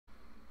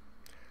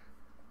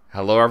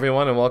Hello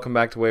everyone and welcome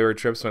back to Wayward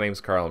Trips. My name's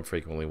Carl, I'm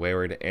frequently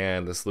wayward,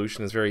 and the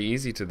solution is very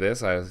easy to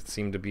this. I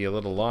seem to be a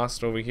little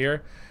lost over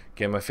here,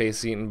 getting my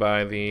face eaten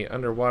by the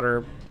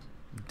underwater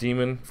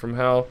demon from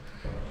hell,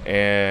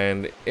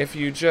 and if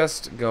you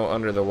just go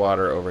under the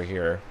water over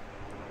here,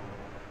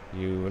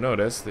 you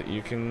notice that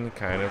you can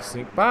kind of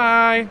sneak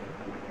by.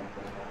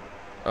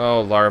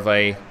 Oh,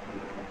 larvae.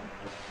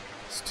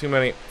 It's too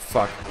many.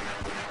 Fuck.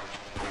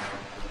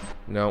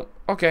 No.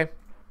 Okay.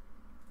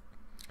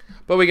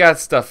 But we got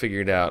stuff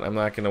figured out. I'm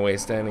not going to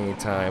waste any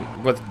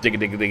time with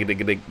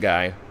dig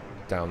guy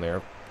down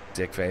there,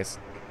 dick face.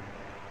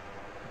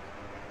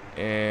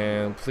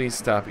 And please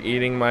stop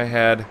eating my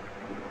head.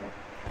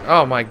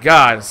 Oh my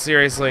god,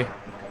 seriously.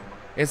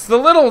 It's the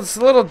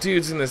little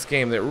dudes in this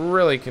game that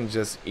really can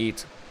just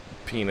eat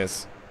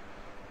penis.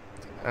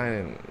 I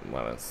didn't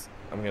want to.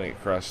 I'm going to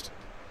get crushed.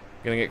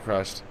 Gonna get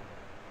crushed.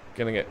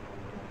 Gonna get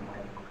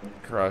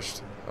crushed.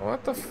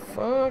 What the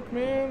fuck,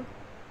 man?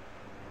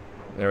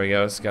 There we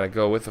go. Just gotta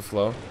go with the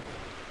flow.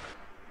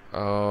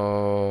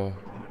 Oh.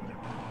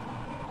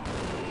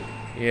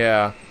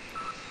 Yeah.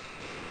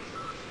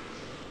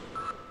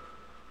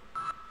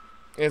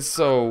 It's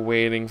so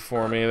waiting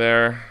for me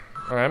there.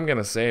 Alright, I'm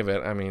gonna save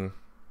it. I mean,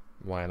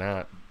 why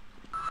not?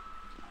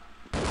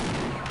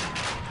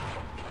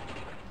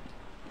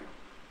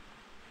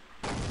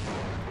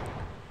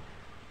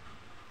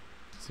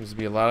 Seems to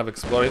be a lot of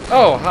exploding.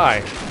 Oh,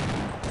 hi.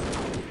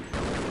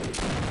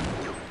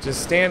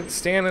 Just stand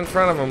in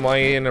front of him while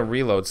you're in a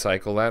reload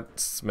cycle.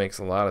 That makes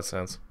a lot of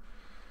sense.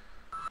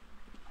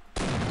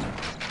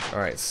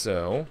 Alright,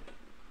 so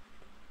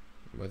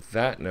with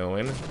that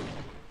knowing,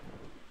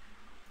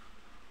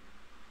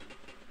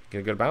 get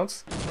a good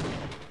bounce?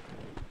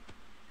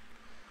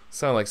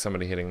 Sounded like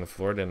somebody hitting the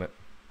floor, didn't it?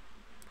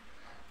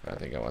 I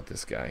think I want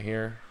this guy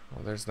here.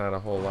 Well, there's not a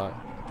whole lot.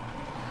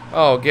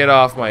 Oh, get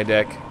off my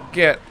dick.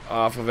 Get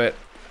off of it.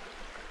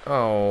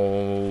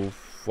 Oh,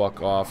 fuck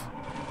off.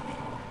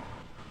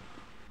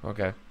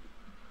 Okay.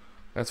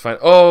 That's fine.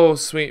 Oh,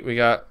 sweet. We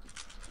got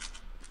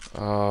a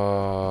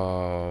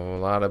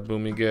lot of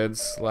boomy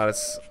goods. A lot of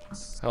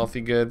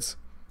healthy goods.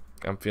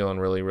 I'm feeling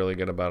really, really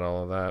good about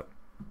all of that.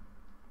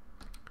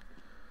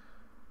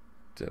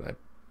 Did I?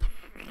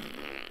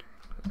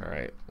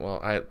 Alright.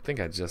 Well, I think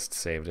I just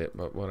saved it,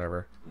 but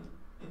whatever.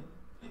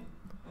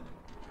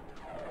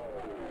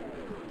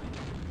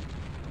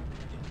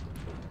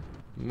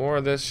 More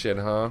of this shit,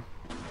 huh?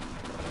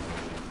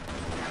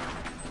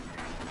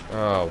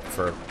 Oh,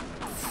 for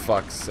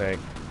fuck's sake.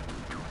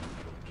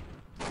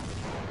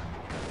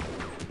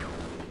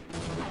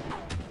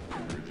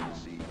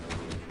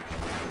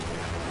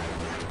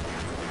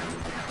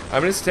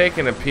 I'm just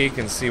taking a peek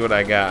and see what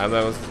I got.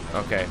 That was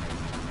okay.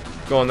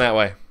 Going that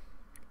way.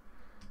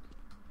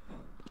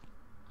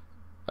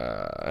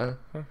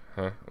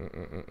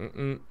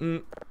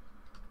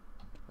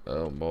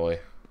 Oh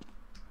boy.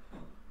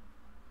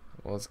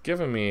 Well, it's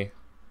giving me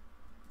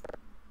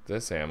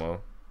this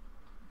ammo.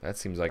 That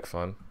seems like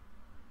fun.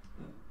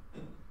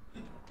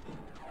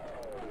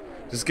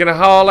 Just gonna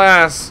haul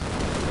ass.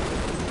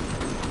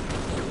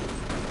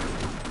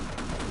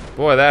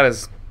 Boy,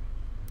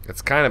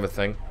 it's kind of a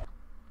thing.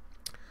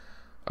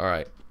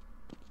 Alright.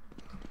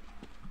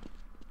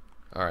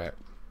 Alright.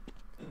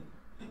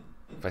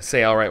 If I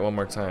say alright one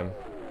more time.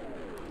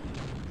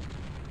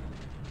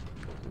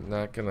 I'm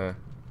not gonna.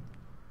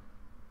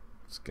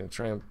 Just gonna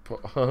try and put.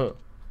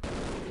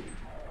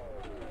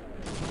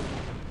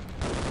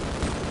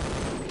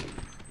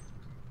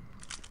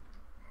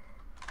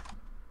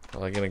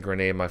 Probably gonna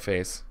grenade my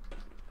face.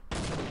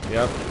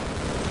 Yep.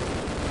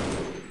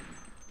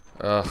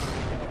 Ugh.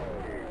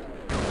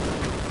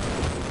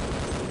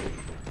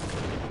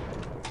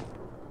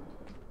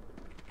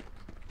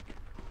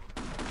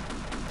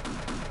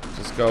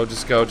 Just go,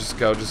 just go, just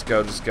go, just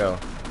go, just go.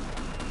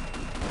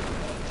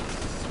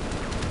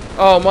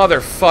 Oh,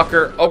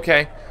 motherfucker.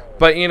 Okay.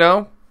 But, you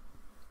know,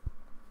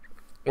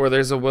 where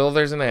there's a will,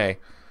 there's an A.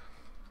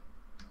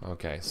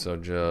 Okay, so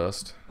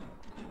just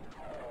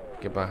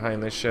get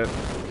behind this shit.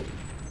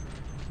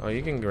 Oh,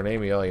 you can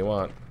grenade me all you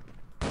want.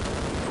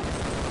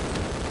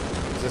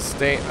 Just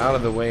stay out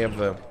of the way of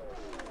the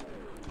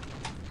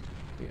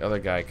other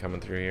guy coming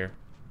through here.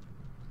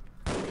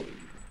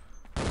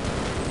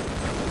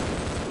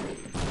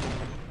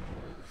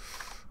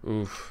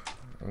 Oof.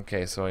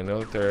 Okay, so I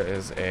know that there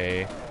is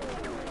a.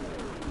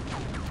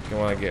 I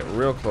want to get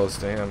real close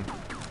to him.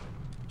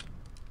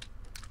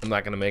 I'm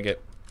not gonna make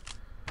it.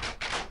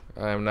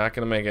 I'm not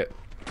gonna make it.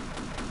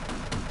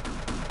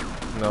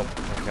 Nope.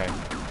 Okay.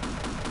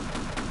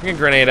 You can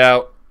grenade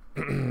out.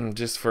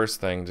 Just first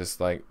thing,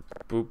 just like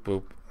boop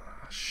boop.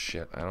 Oh,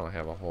 shit, I don't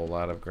have a whole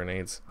lot of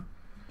grenades.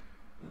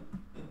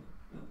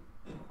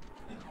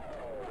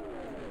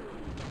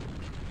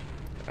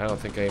 I don't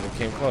think I even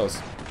came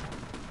close.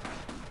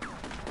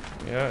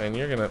 Yeah, and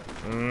you're gonna.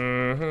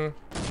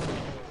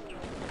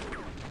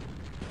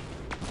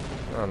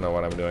 I don't know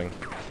what I'm doing.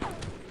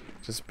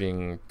 Just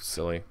being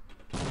silly.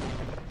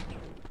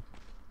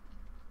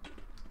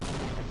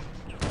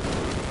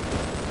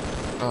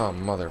 Oh,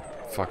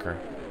 motherfucker.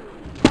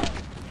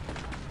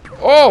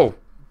 Oh!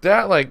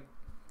 That, like...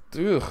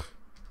 Ugh.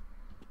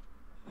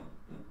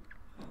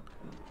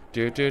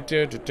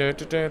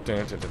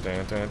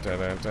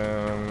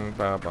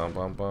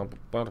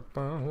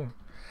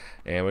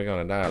 And we're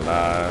gonna die a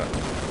lot.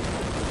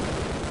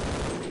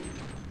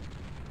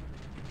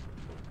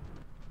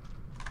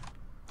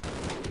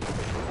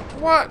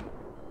 What?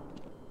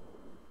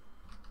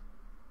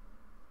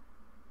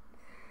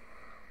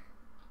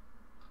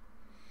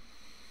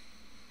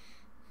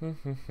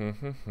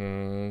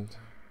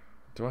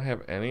 Do I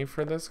have any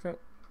for this guy?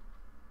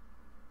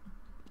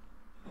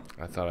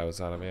 I thought I was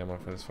out of ammo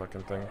for this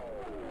fucking thing.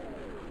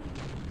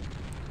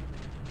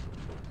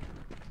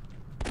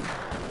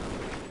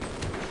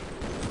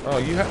 Oh,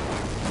 you have...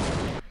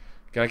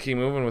 Gotta keep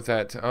moving with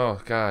that.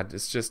 Oh, God.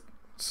 It's just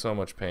so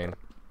much pain.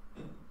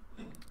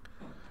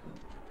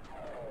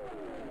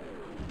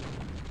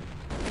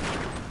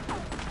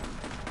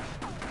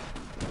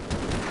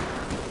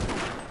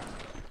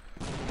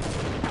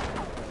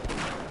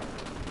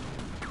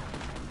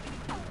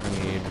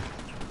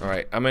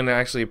 Alright, I'm in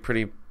actually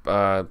pretty...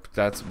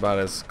 that's about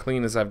as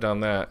clean as I've done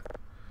that.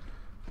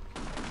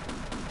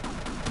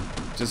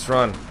 Just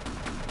run.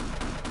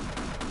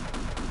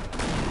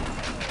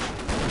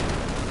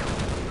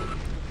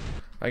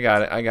 I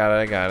got it.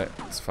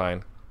 It's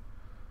fine.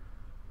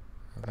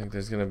 I don't think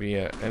there's gonna be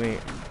any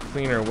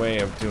cleaner way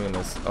of doing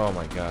this. Oh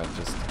my god,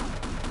 just...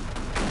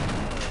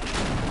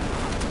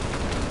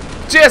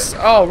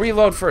 Oh,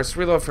 reload first.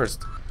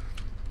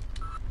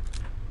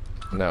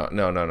 No.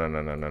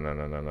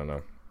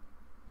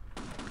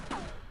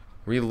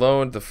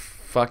 Reload the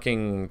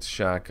fucking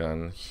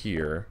shotgun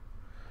here.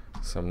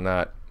 So I'm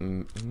not...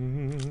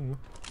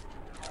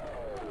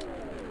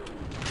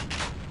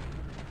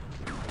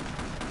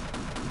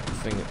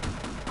 Thing.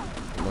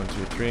 1,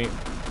 2, 3.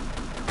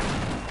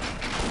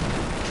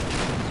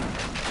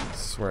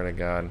 Swear to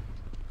God.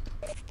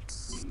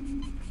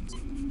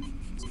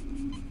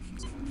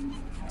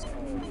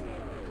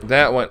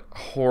 That went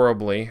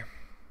horribly.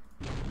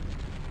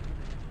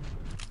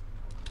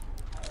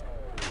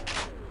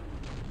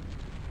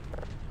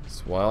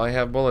 So while I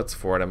have bullets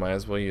for it, I might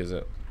as well use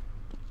it.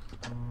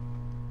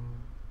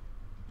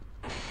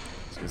 I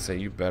was gonna say,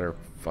 you better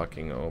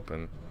fucking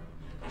open.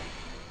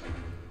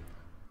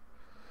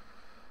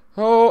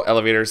 Oh,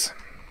 elevators.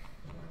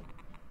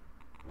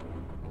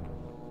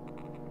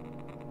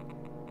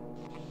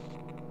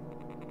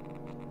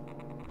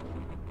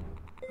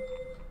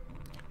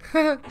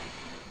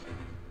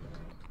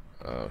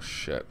 Oh,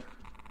 shit.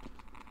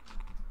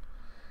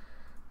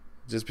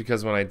 Just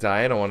because when I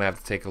die, I don't want to have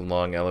to take a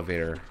long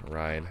elevator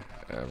ride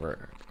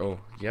ever. Oh,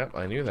 yep,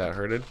 I knew that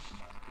hurted.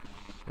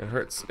 It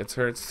hurts. It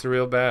hurts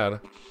real bad.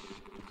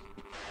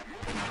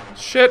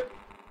 Shit!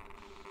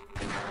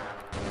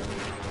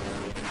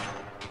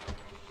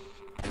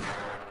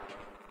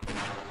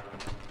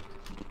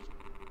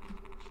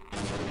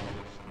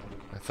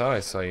 I thought I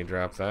saw you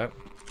drop that.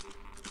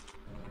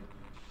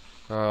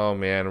 Oh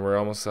man, we're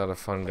almost out of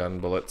fun gun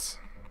bullets.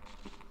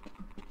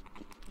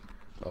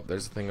 Oh,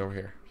 there's a thing over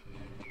here.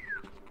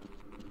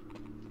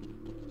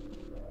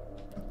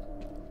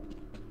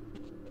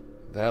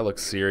 That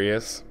looks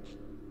serious.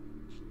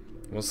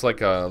 Looks like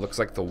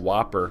the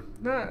Whopper.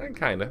 Nah,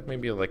 kinda.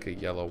 Maybe like a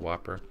yellow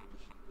Whopper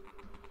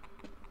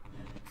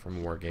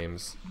from War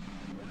Games.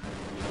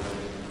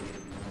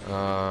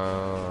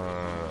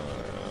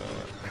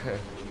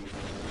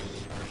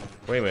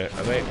 Wait a minute,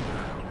 are they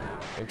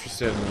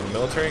interested in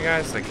military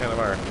guys? They kind of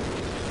are.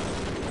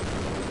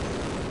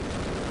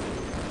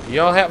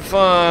 Y'all have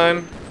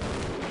fun!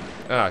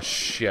 Ah,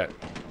 shit.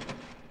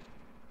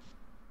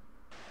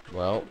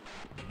 Well.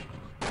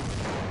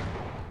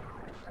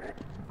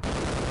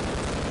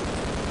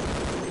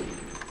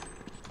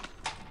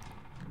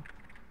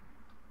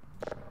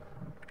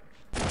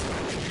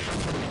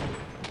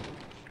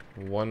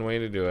 One way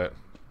to do it.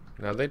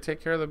 Now they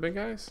take care of the big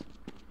guys?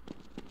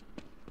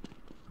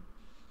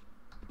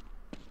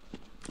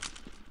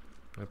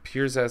 It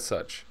appears as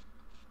such.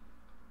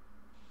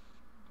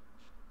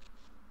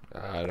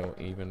 I don't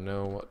even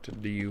know what to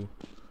do.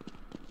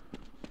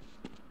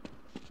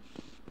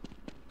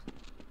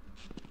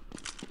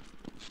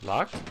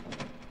 Locked?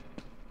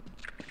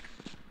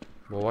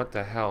 Well, what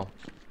the hell?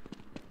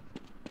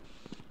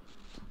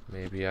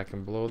 Maybe I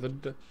can blow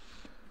the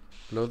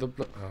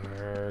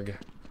arg.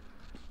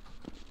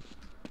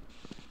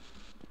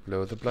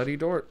 Blow the bloody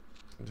door.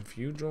 If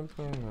you jump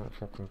on that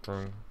fucking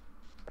thing.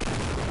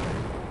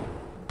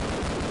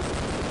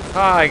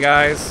 Hi,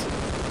 guys.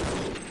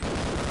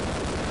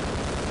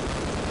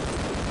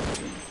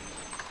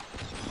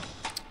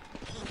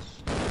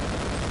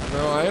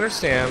 No, I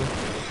understand.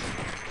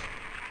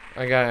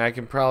 I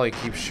can probably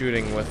keep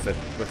shooting with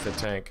the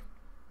tank.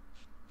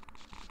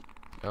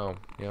 Oh,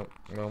 yep,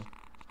 well.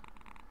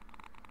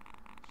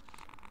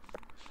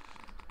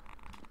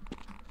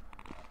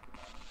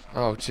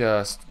 Oh,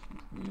 just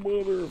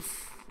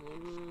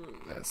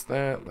that's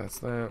that.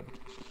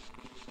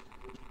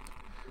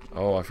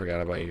 Oh, I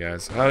forgot about you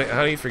guys. How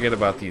do you forget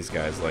about these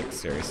guys? Like,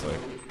 seriously.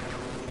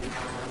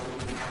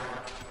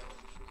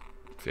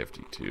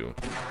 52.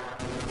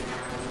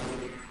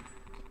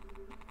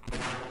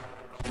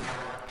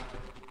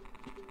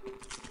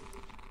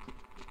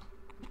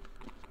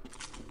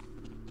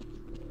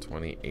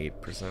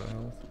 .28%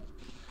 health?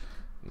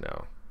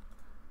 No.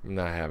 I'm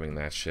not having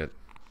that shit.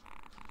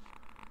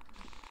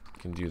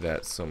 Can do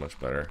that so much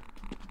better.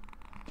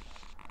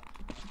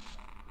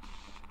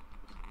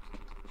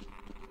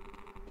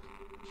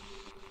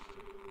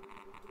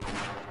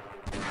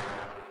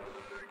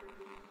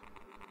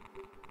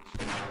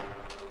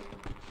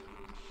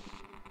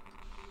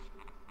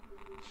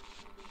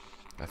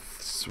 I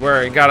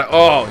swear he got it.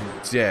 Oh,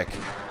 dick.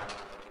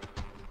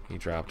 He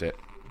dropped it.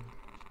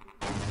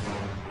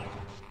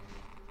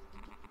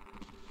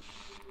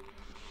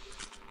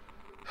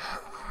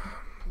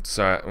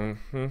 Sorry.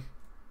 I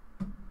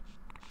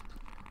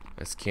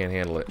just can't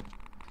handle it.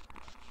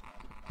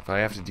 If I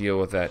have to deal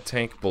with that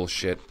tank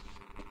bullshit.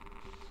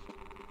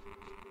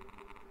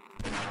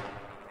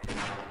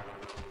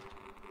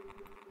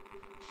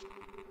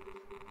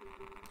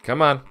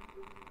 Come on.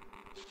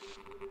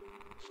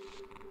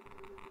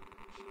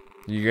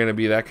 You're gonna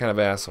be that kind of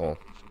asshole.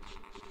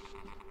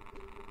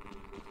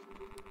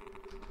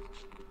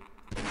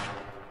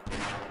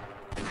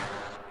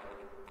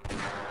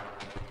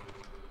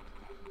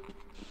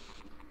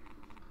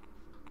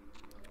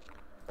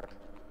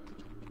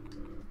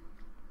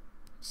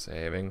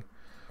 Saving.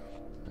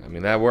 I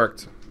mean, that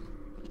worked.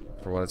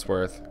 For what it's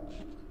worth.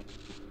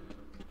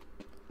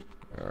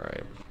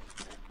 Alright.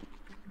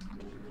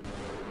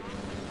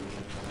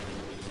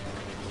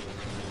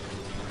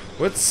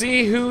 Let's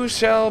see who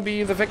shall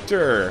be the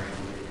victor.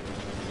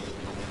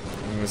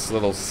 In this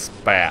little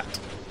spat.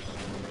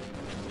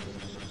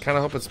 Kinda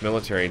hope it's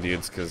military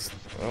dudes, because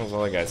those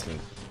other guys can...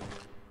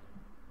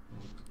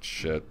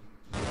 Shit.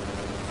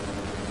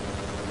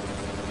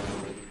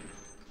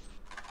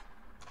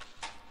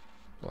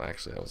 Well,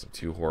 actually, that wasn't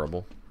too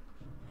horrible.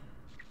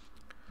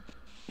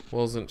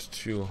 Wasn't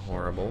too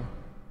horrible.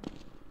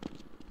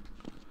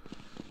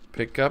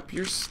 Pick up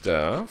your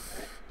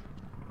stuff.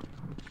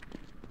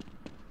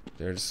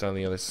 They're just on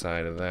the other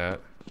side of that.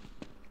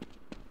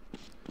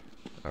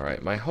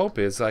 Alright, my hope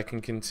is I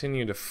can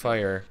continue to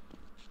fire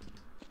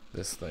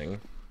this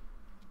thing.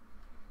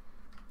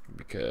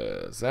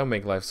 Because that'll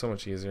make life so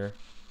much easier.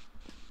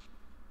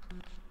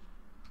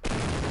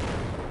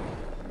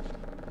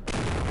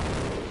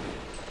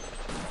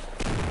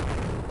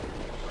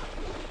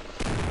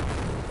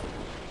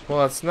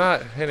 Well, it's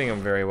not hitting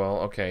him very well.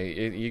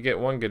 Okay, you get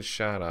one good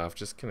shot off.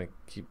 Just gonna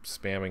keep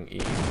spamming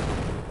E.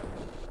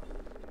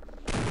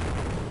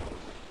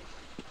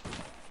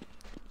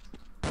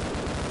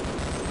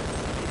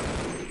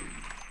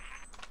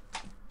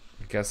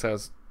 I guess that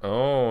was...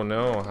 Oh,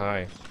 no,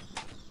 hi.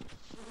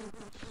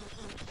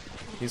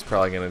 He's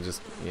probably gonna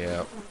just...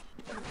 Yeah.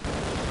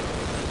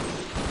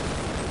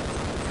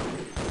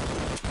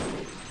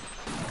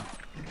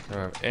 I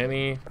don't have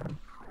any...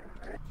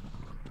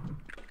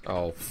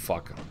 Oh,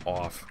 fuck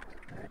off.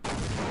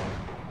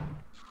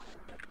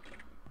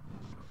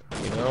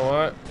 You know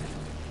what?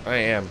 I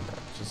am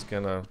just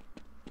gonna...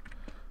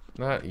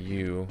 Not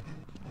you.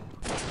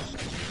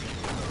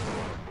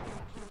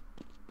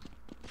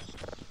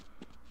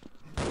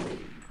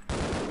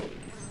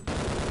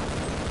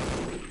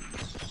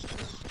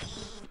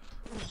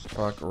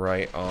 Fuck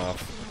right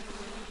off.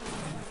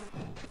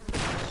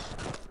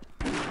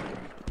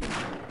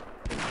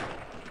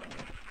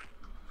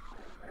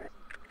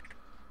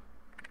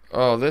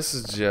 Oh, this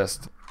is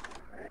just...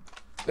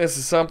 This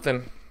is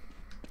something.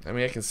 I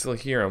mean, I can still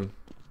hear him.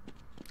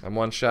 I'm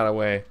one shot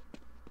away.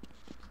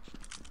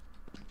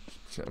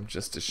 I'm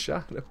just a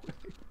shot away.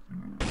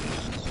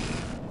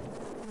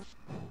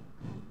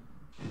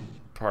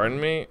 Pardon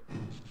me?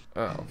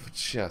 Oh,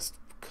 just...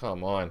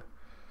 Come on.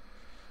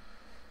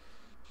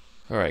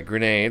 Alright,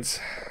 grenades.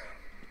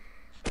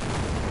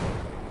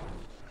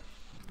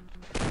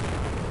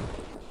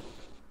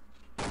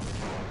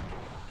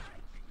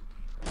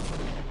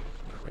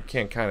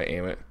 Can't kind of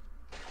aim it.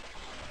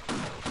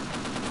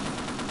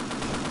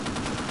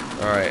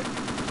 Alright.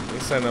 At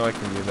least I know I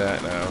can do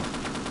that now.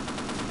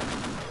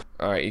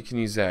 Alright, you can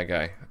use that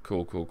guy.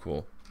 Cool, cool,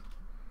 cool.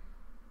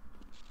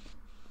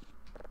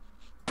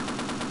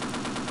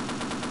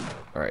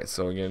 Alright,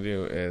 so what we're gonna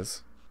do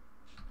is...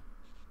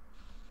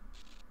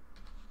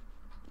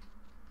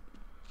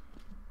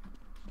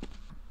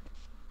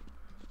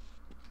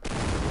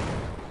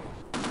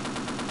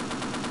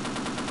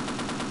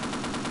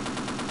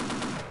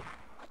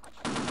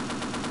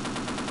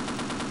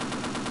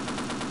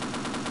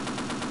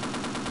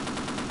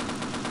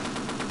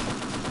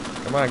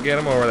 Come on, get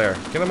him over there.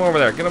 Get him over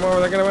there. Get him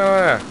over there. Get him over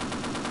there.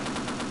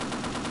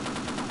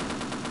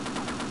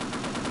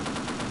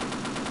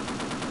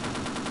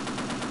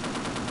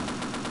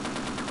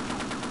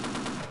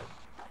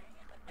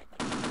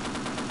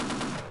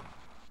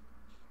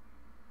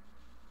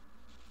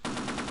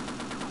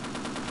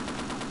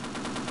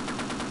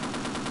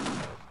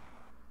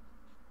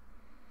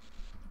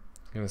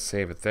 I'm gonna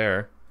save it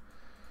there.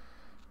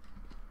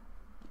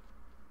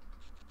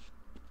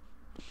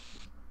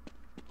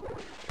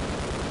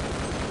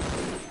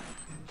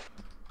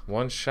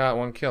 One shot,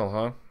 one kill,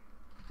 huh?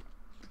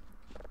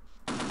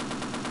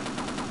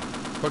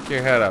 Hook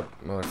your head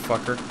up,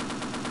 motherfucker.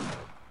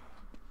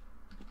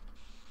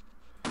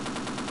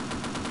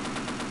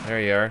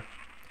 There you are.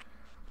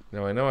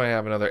 Now I know I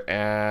have another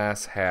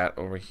ass hat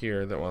over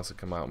here that wants to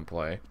come out and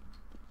play.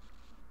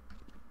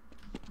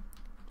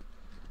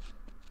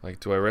 Like,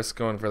 do I risk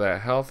going for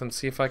that health and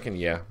see if I can?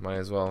 Yeah, might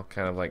as well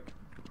kind of like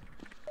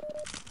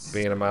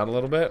bait him out a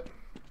little bit.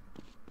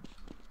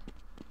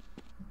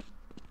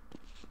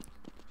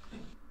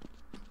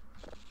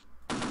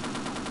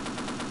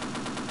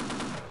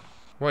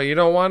 What, you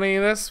don't want any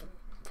of this?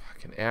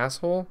 Fucking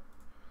asshole.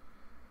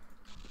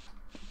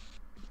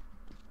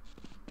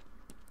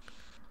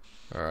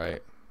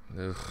 Alright.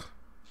 Ugh.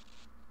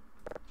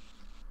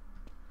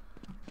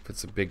 If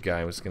it's a big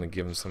guy, I'm just gonna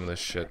give him some of this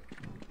shit.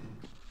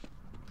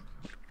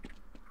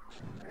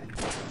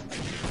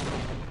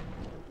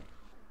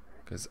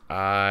 Because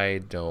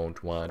I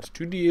don't want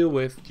to deal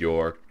with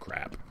your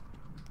crap.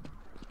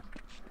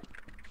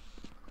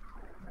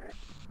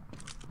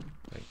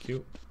 Thank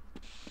you.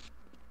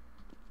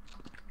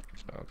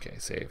 Okay,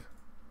 save.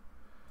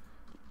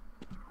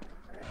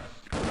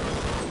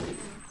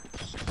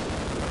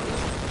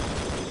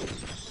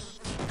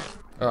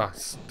 Oh,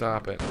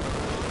 stop it.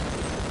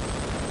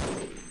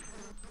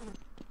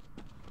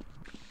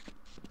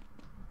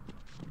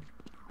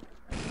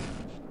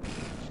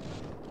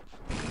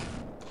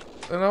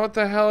 And what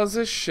the hell is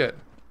this shit?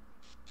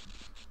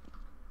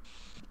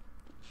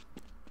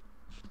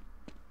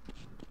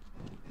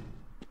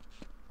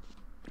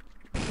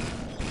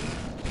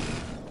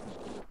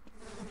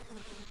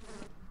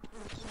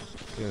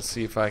 Gonna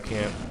see if I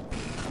can't.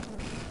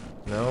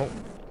 No.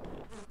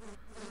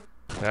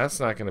 That's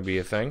not gonna be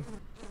a thing.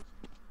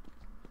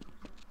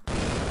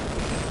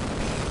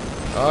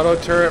 Auto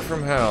turret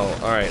from hell.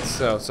 Alright,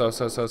 so.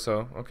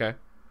 Okay.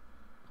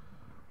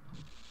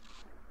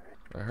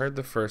 I heard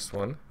the first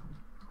one.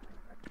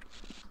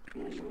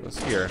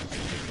 What's here?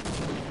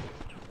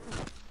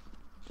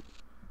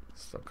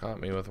 Still caught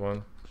me with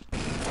one.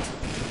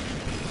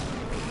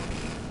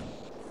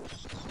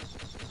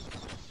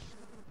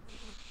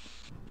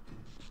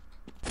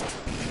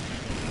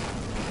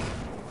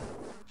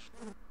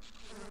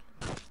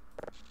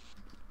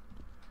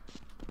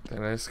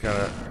 Then I just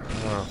gotta...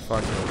 Oh,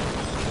 fuck it.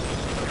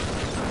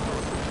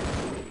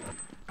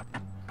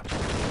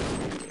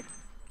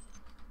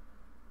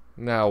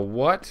 Now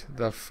what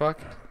the fuck?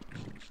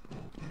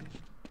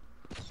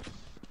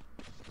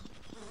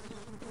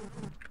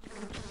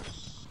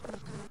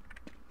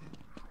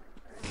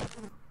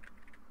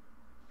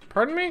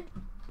 Pardon me?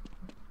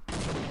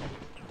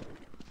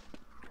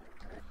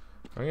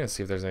 I'm gonna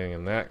see if there's anything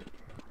in that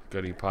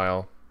goodie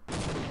pile.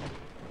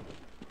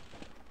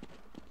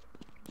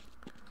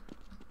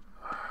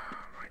 Oh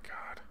my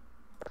god.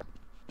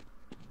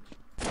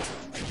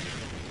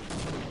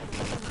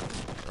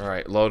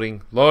 Alright,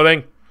 loading.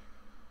 Loading!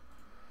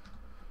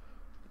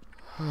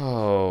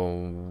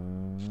 Oh,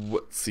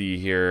 let's see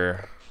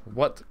here.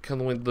 What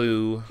can we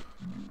do?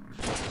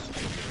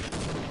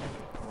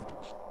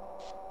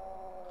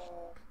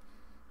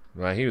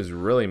 Well, he was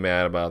really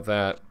mad about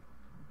that.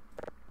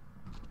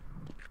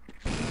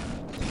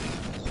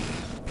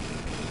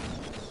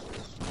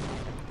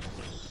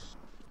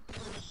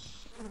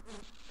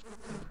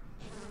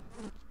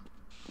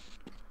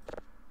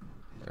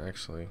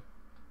 Actually,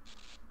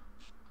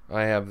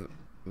 I have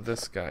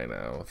this guy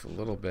now with a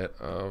little bit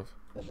of...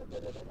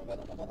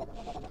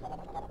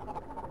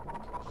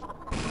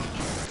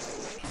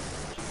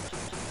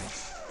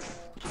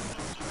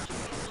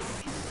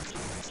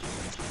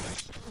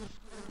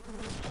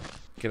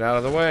 Get out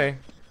of the way.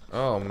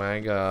 Oh my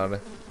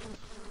god.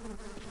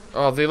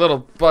 Oh, the little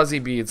buzzy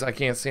beads. I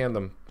can't stand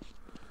them.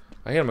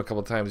 I hit him a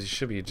couple times. He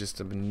should be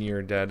just a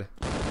near dead.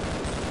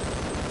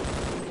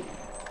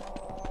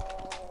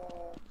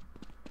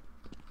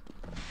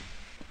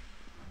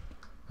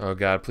 Oh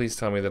god, please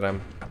tell me that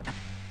I'm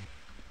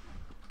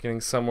getting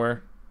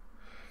somewhere.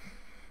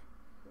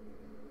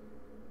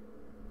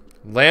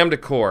 Lambda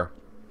core.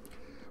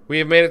 We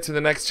have made it to the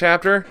next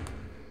chapter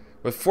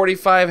with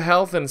 45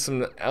 health and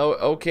some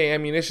okay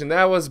ammunition.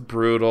 That was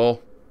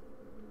brutal.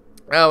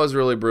 That was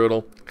really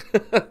brutal.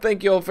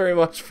 Thank you all very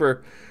much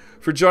for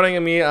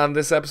joining me on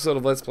this episode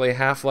of Let's Play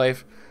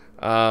Half-Life.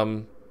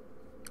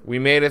 We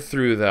made it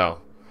through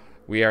though.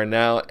 We are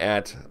now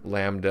at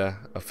Lambda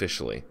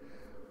officially.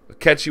 I'll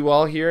catch you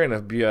all here in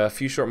a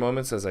few short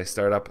moments as I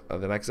start up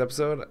the next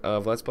episode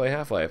of Let's Play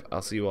Half-Life.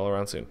 I'll see you all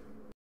around soon.